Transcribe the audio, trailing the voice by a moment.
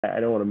I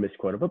don't want to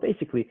misquote it, but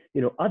basically,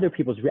 other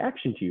people's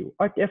reaction to you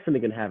are definitely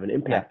going to have an Yeah.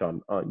 impact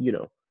on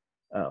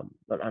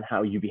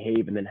how you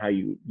behave and then how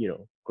you,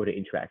 go to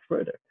interact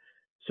further.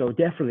 So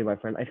definitely, my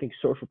friend, I think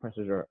social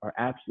pressures are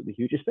absolutely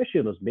huge, especially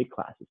in those big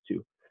classes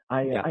too.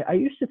 Yeah. I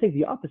used to think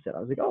the opposite. I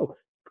was like, oh,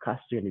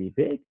 classes are going to be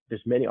big.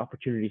 There's many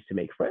opportunities to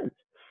make friends.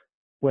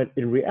 But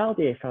in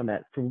reality, I found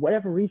that for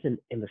whatever reason,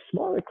 in the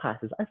smaller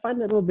classes, I find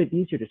it a little bit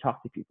easier to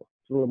talk to people.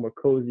 It's a little more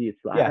cozy.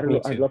 I Yeah, don't me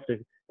know. I'd too. love to.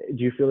 Do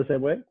you feel the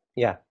same way?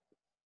 Yeah.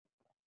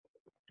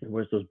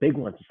 Whereas those big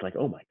ones, it's like,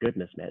 oh my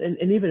goodness, man.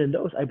 And even in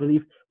those, I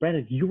believe,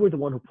 Brandon, you were the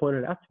one who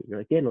pointed it out to me. You're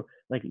like, Daniel,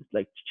 like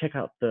check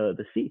out the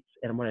seats.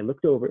 And when I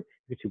looked over,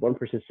 you could see one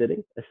person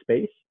sitting, a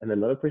space, and then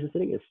another person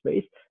sitting, a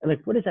space. And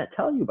like, what does that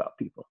tell you about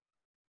people?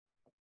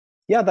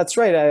 Yeah, that's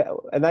right.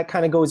 And that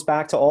kind of goes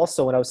back to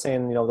also what I was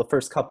saying, the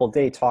first couple of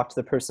days, talk to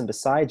the person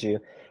beside you.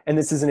 And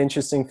this is an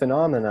interesting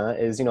phenomena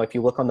is, if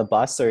you look on the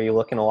bus or you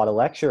look in a lot of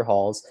lecture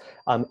halls,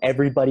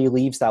 everybody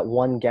leaves that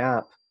one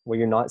gap where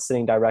you're not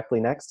sitting directly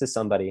next to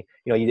somebody.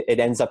 It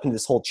ends up in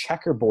this whole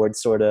checkerboard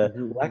sort of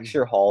Mm-hmm.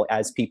 lecture hall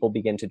as people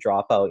begin to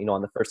drop out.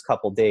 On the first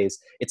couple of days,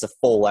 it's a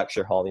full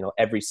lecture hall.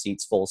 Every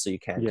seat's full, so you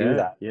can't do Yeah,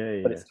 that.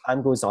 yeah, But yeah. as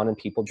time goes on and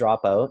people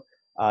drop out,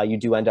 you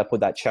do end up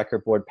with that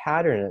checkerboard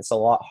pattern, and it's a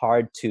lot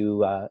hard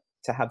to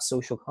have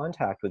social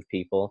contact with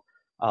people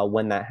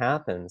when that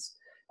happens.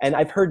 And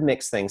I've heard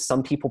mixed things.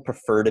 Some people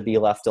prefer to be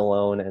left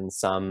alone, and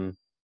some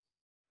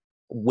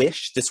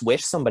wish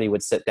somebody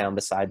would sit down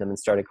beside them and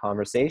start a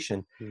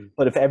conversation. Mm.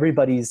 But if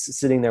everybody's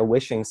sitting there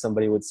wishing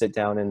somebody would sit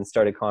down and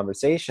start a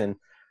conversation,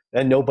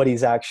 then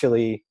nobody's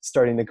actually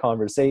starting the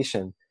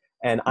conversation.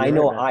 And I You're right,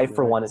 know man. I, You're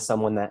for right. one, is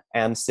someone that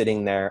am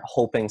sitting there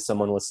hoping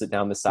someone will sit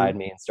down beside Mm.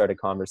 me and start a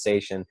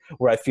conversation,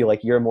 where I feel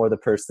like you're more the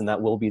person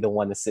that will be the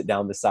one to sit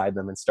down beside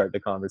them and start the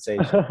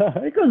conversation.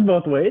 It goes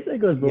both ways. It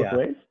goes both Yeah.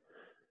 ways.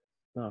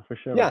 No, for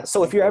sure, Yeah. man.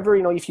 So if For you're sure.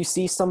 ever, if you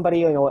see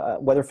somebody,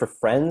 whether for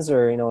friends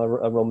or,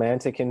 a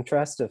romantic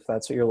interest, if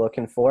that's what you're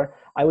looking for,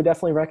 I would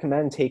definitely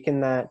recommend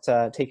taking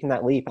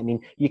that leap. I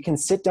mean, you can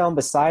sit down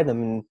beside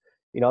them and,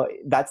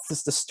 that's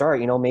just the start,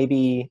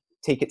 maybe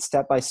take it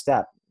step by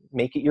step,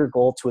 make it your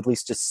goal to at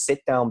least just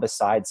sit down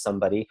beside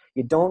somebody.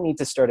 You don't need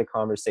to start a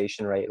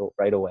conversation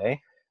right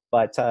away,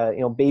 but,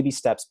 baby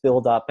steps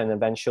build up and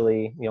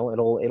eventually,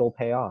 it'll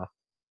pay off.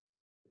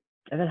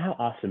 And then how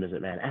awesome is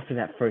it, man? After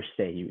that first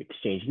day, you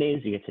exchange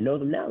names, you get to know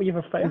them. Now you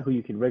have a friend Yeah. who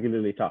you can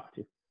regularly talk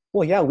to.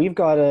 Well, yeah, we've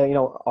got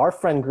our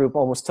friend group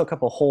almost took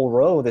up a whole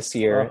row this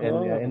year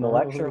in the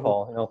lecture Uh-huh.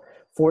 hall.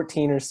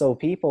 14 or so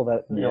people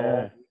that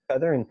Yeah. each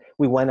other, and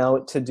we went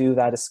out to do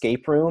that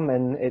escape room,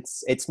 and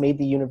it's made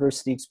the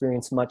university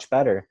experience much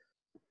better,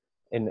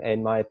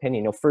 in my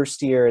opinion.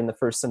 First year in the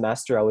first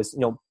semester, I was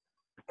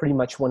pretty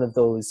much one of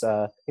those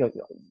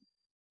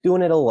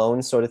doing it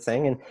alone sort of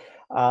thing, and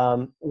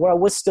where I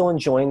was still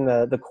enjoying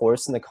the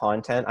course and the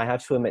content. I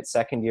have to admit,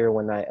 second year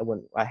when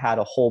I had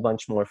a whole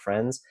bunch more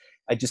friends,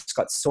 I just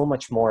got so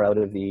much more out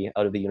of the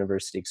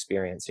university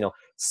experience.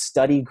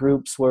 Study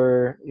groups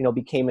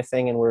became a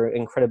thing and were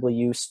incredibly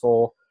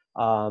useful.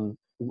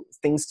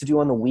 Things to do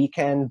on the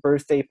weekend,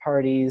 birthday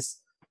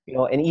parties,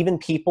 and even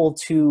people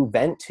to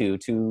vent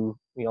to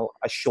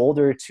a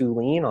shoulder to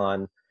lean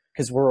on,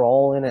 because we're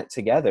all in it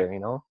together.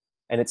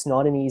 And it's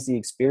not an easy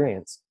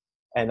experience.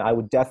 And I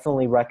would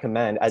definitely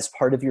recommend, as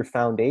part of your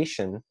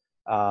foundation,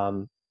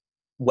 um,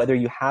 whether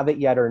you have it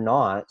yet or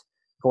not,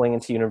 going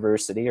into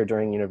university or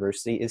during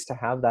university, is to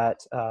have that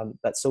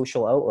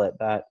social outlet,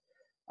 that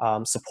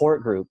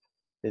support group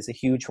is a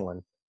huge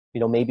one.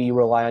 Maybe you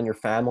rely on your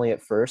family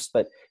at first,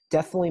 but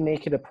definitely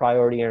make it a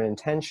priority or an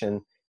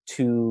intention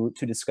to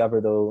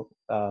discover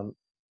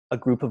a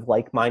group of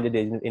like-minded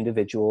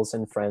individuals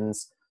and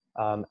friends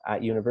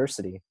at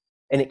university.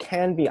 And it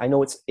can be, I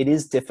know it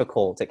is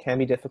difficult. It can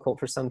be difficult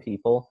for some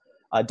people,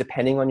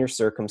 depending on your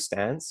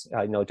circumstance,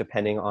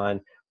 depending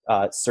on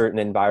certain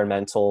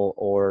environmental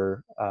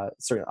or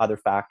certain other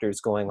factors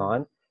going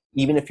on.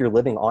 Even if you're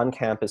living on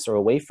campus or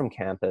away from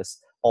campus,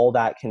 all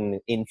that can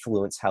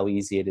influence how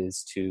easy it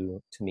is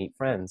to meet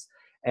friends.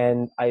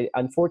 And I,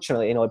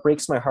 unfortunately, it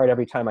breaks my heart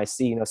every time I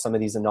see, some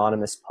of these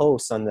anonymous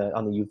posts on the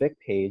UVic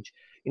page,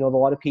 a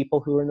lot of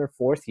people who are in their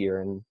fourth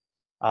year and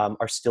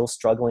are still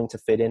struggling to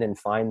fit in and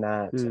find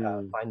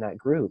Hmm. that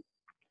group.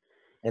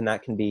 And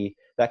that can be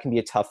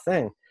a tough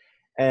thing.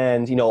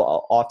 And,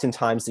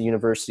 oftentimes the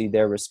university,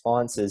 their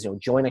response is,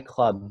 join a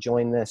club,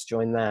 join this,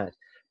 join that.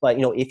 But,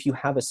 if you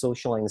have a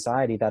social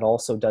anxiety, that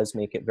also does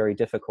make it very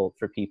difficult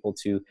for people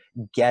to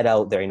get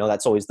out there.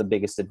 That's always the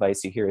biggest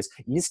advice you hear is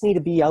you just need to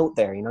be out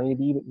there, you need to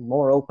be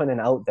more open and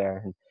out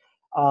there.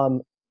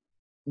 And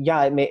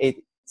yeah,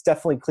 it's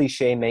definitely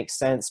cliche, makes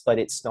sense, but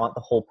it's not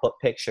the whole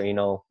picture.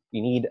 You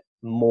need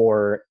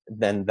more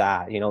than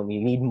that. You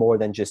need more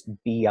than just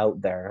be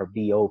out there or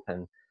be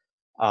open.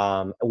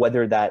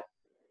 Whether that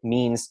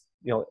means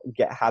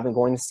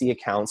going to see a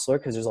counselor,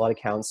 because there's a lot of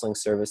counseling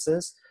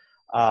services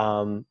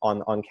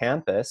on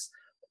campus,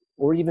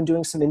 or even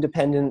doing some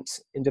independent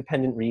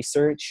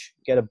research.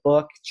 Get a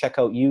book, check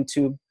out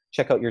YouTube,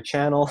 check out your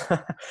channel,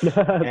 Thank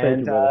you,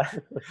 and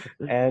brother.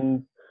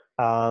 and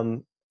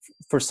um,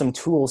 for some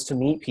tools to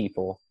meet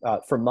people.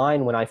 For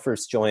mine, when I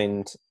first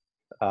joined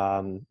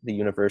the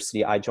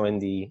university, I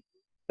joined the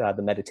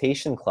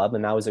meditation club,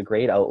 and that was a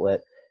great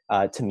outlet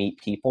to meet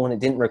people. And it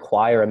didn't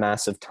require a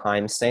massive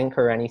time sink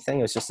or anything.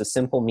 It was just a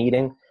simple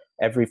meeting.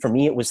 For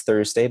me, it was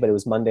Thursday, but it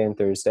was Monday and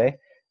Thursday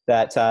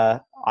that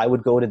I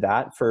would go to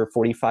that for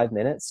 45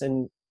 minutes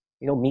and,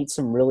 meet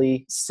some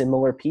really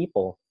similar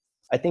people.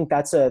 I think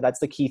that's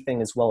the key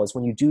thing as well, is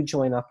when you do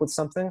join up with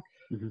something,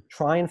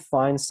 try and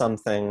find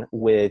something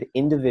with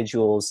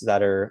individuals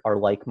that are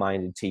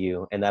like-minded to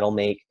you, and that'll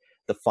make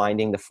the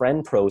finding the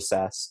friend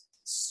process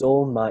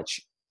so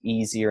much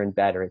easier and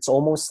better. It's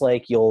almost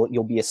like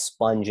you'll be a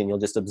sponge and you'll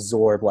just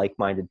absorb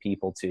like-minded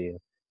people to you.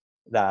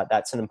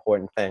 That's an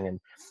important thing. And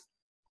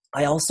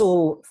I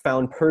also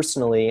found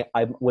personally,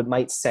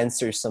 might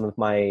censor some of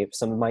my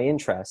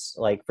interests.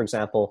 Like, for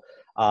example,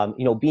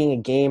 being a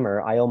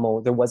gamer,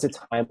 there was a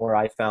time where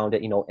I found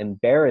it,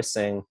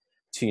 embarrassing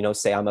to,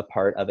 say I'm a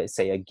part of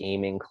a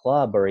gaming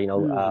club, or, a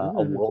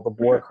World of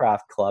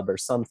Warcraft club or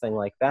something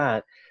like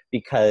that,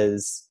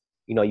 because,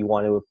 you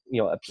want to,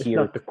 appear. It's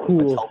not the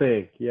cool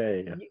thing.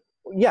 Yeah.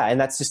 Yeah. And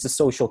that's just a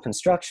social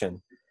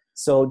construction.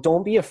 So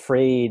don't be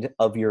afraid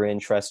of your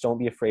interests. Don't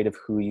be afraid of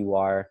who you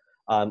are.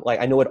 Like,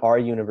 I know at our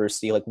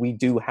university, like, we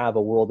do have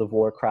a World of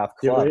Warcraft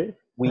club. Yeah, right?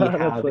 We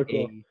have so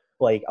cool.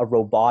 a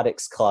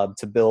robotics club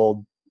to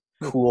build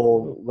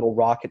cool little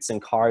rockets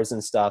and cars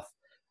and stuff.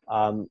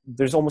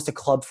 There's almost a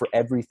club for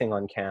everything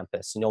on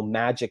campus.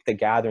 Magic the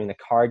Gathering, the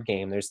card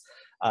game. There's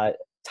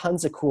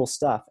tons of cool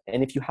stuff.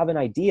 And if you have an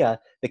idea,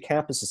 the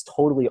campus is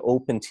totally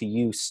open to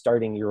you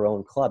starting your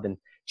own club. And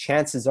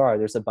chances are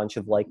there's a bunch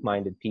of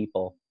like-minded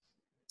people.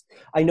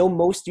 I know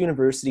most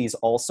universities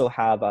also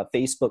have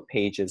Facebook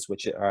pages,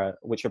 which are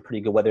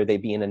pretty good, whether they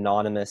be an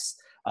anonymous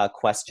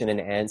question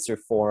and answer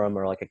forum,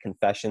 or like a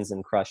confessions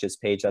and crushes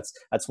page.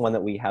 That's one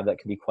that we have that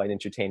can be quite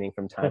entertaining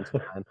from time to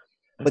time.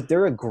 But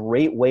they're a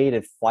great way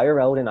to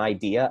fire out an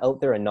idea out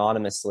there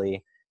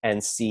anonymously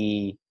and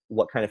see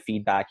what kind of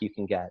feedback you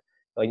can get.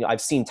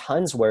 I've seen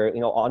tons where,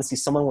 honestly,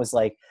 someone was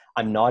like,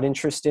 I'm not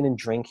interested in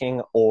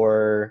drinking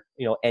or,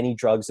 any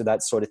drugs or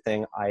that sort of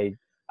thing. I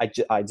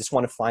just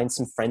want to find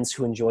some friends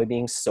who enjoy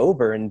being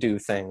sober and do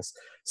things.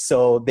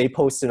 So they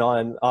posted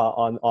on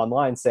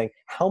online saying,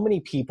 how many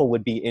people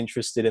would be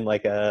interested in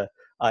like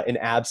an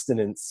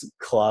abstinence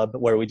club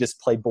where we just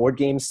play board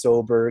games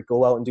sober,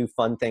 go out and do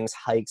fun things,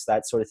 hikes,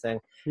 that sort of thing.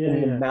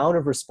 And the amount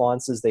of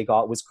responses they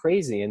got was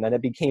crazy. And then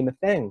it became a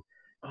thing.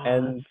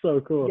 And that's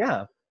so cool.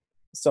 Yeah.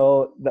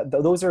 So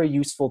those are a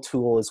useful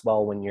tool as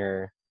well when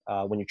you're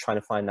trying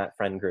to find that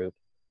friend group.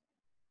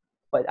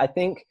 But I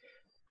think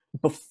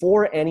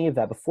before any of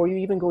that, before you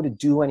even go to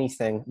do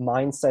anything,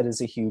 mindset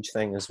is a huge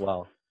thing as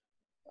well.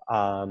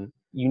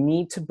 You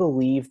need to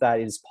believe that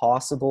it is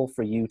possible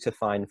for you to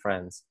find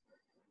friends.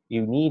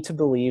 You need to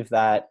believe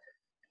that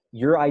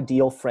your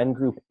ideal friend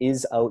group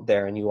is out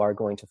there and you are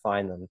going to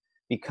find them,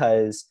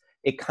 because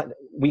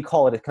we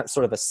call it a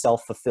sort of a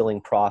self-fulfilling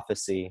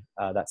prophecy.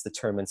 That's the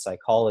term in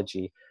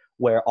psychology,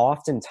 where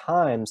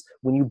oftentimes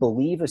when you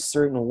believe a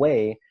certain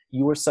way,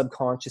 you are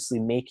subconsciously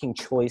making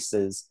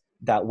choices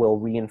that will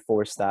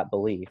reinforce that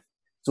belief.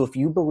 So if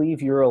you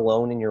believe you're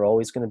alone and you're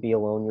always going to be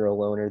alone, you're a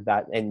loner,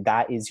 and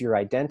that is your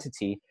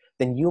identity,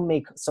 then you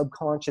make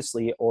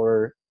subconsciously,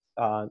 or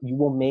you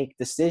will make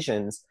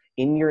decisions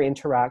in your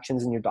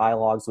interactions and your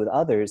dialogues with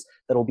others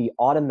that will be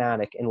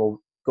automatic and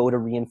will go to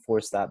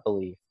reinforce that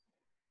belief.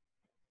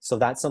 So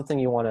that's something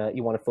you want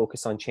to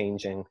focus on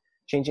changing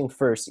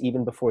first,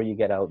 even before you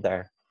get out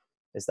there,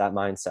 is that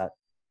mindset.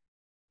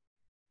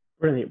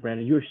 Brilliant,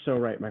 Brandon. You're so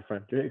right, my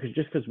friend.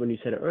 Because when you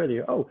said it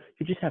earlier,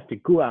 you just have to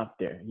go out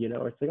there.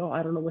 It's like,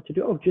 I don't know what to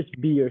do. Just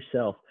be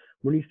yourself.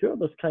 When you throw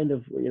those kind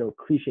of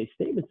cliche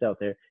statements out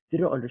there, they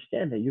don't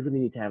understand that you really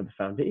need to have the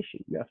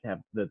foundation. You have to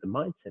have the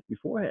mindset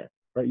beforehand,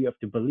 right? You have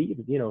to believe,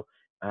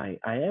 I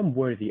am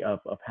worthy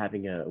of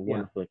having a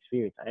wonderful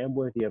experience. I am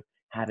worthy of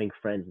having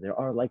friends. There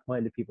are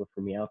like-minded people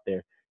for me out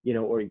there.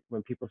 Or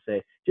when people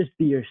say, just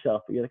be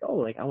yourself, you're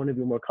like, I want to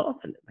be more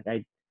confident.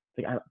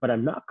 But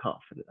I'm not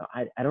confident.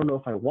 I don't know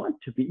if I want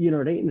to be,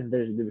 what I mean?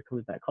 There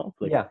becomes that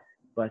conflict. Yeah.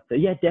 But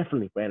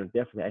definitely, Brandon,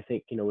 definitely. I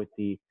think, with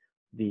the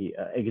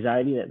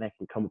anxiety that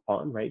can come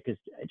upon, right? Because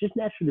just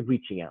naturally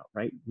reaching out,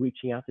 right?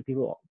 Reaching out to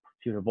people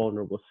to a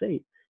vulnerable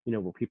state,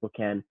 where people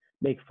can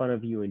make fun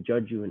of you and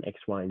judge you in X,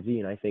 Y, and Z.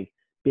 And I think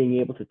being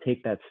able to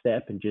take that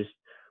step and just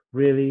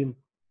really,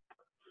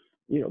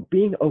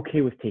 being okay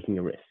with taking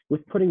a risk,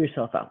 with putting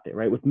yourself out there,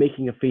 right? With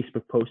making a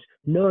Facebook post,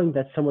 knowing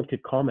that someone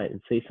could comment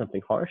and say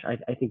something harsh.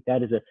 I think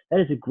that is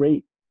a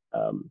great,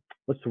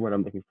 what's the word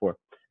I'm looking for?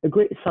 A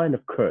great sign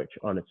of courage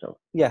on its own.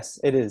 Yes,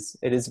 it is.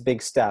 It is a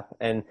big step.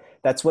 And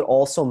that's what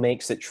also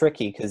makes it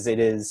tricky, because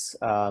it's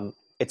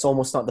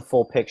almost not the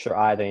full picture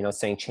either,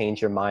 saying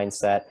change your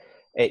mindset.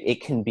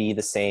 It can be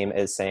the same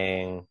as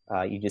saying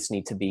you just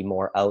need to be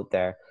more out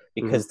there,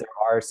 because there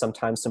are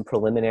sometimes some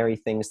preliminary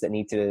things that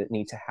need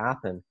to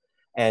happen.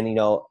 And,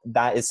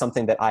 that is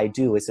something that I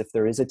do, is if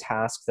there is a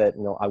task that,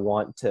 I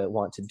want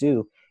to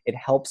do, it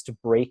helps to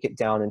break it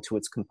down into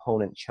its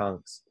component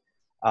chunks.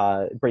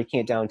 breaking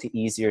it down to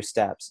easier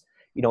steps.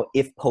 You know,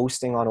 if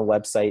posting on a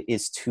website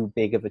is too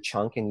big of a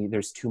chunk and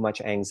there's too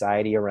much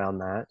anxiety around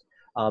that,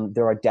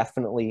 there are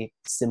definitely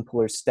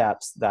simpler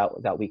steps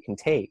that we can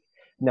take.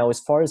 Now,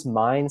 as far as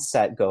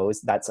mindset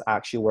goes, that's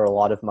actually where a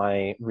lot of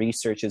my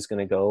research is going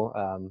to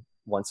go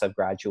once I've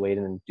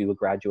graduated and do a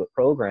graduate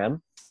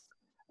program.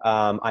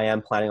 I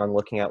am planning on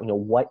looking at, you know,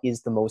 what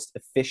is the most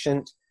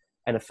efficient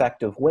and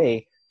effective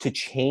way to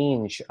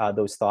change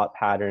those thought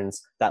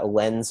patterns, that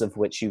lens of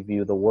which you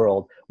view the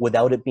world,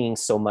 without it being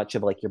so much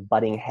of like you're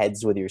butting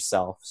heads with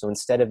yourself. So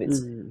instead of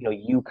it's, you know,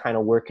 you kind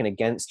of working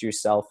against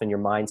yourself and your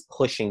mind's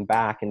pushing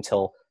back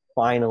until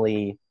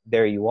finally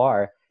there you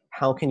are,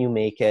 how can you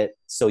make it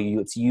so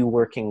it's you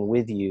working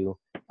with you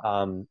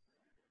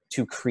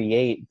to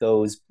create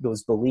those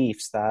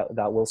beliefs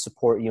that will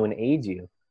support you and aid you?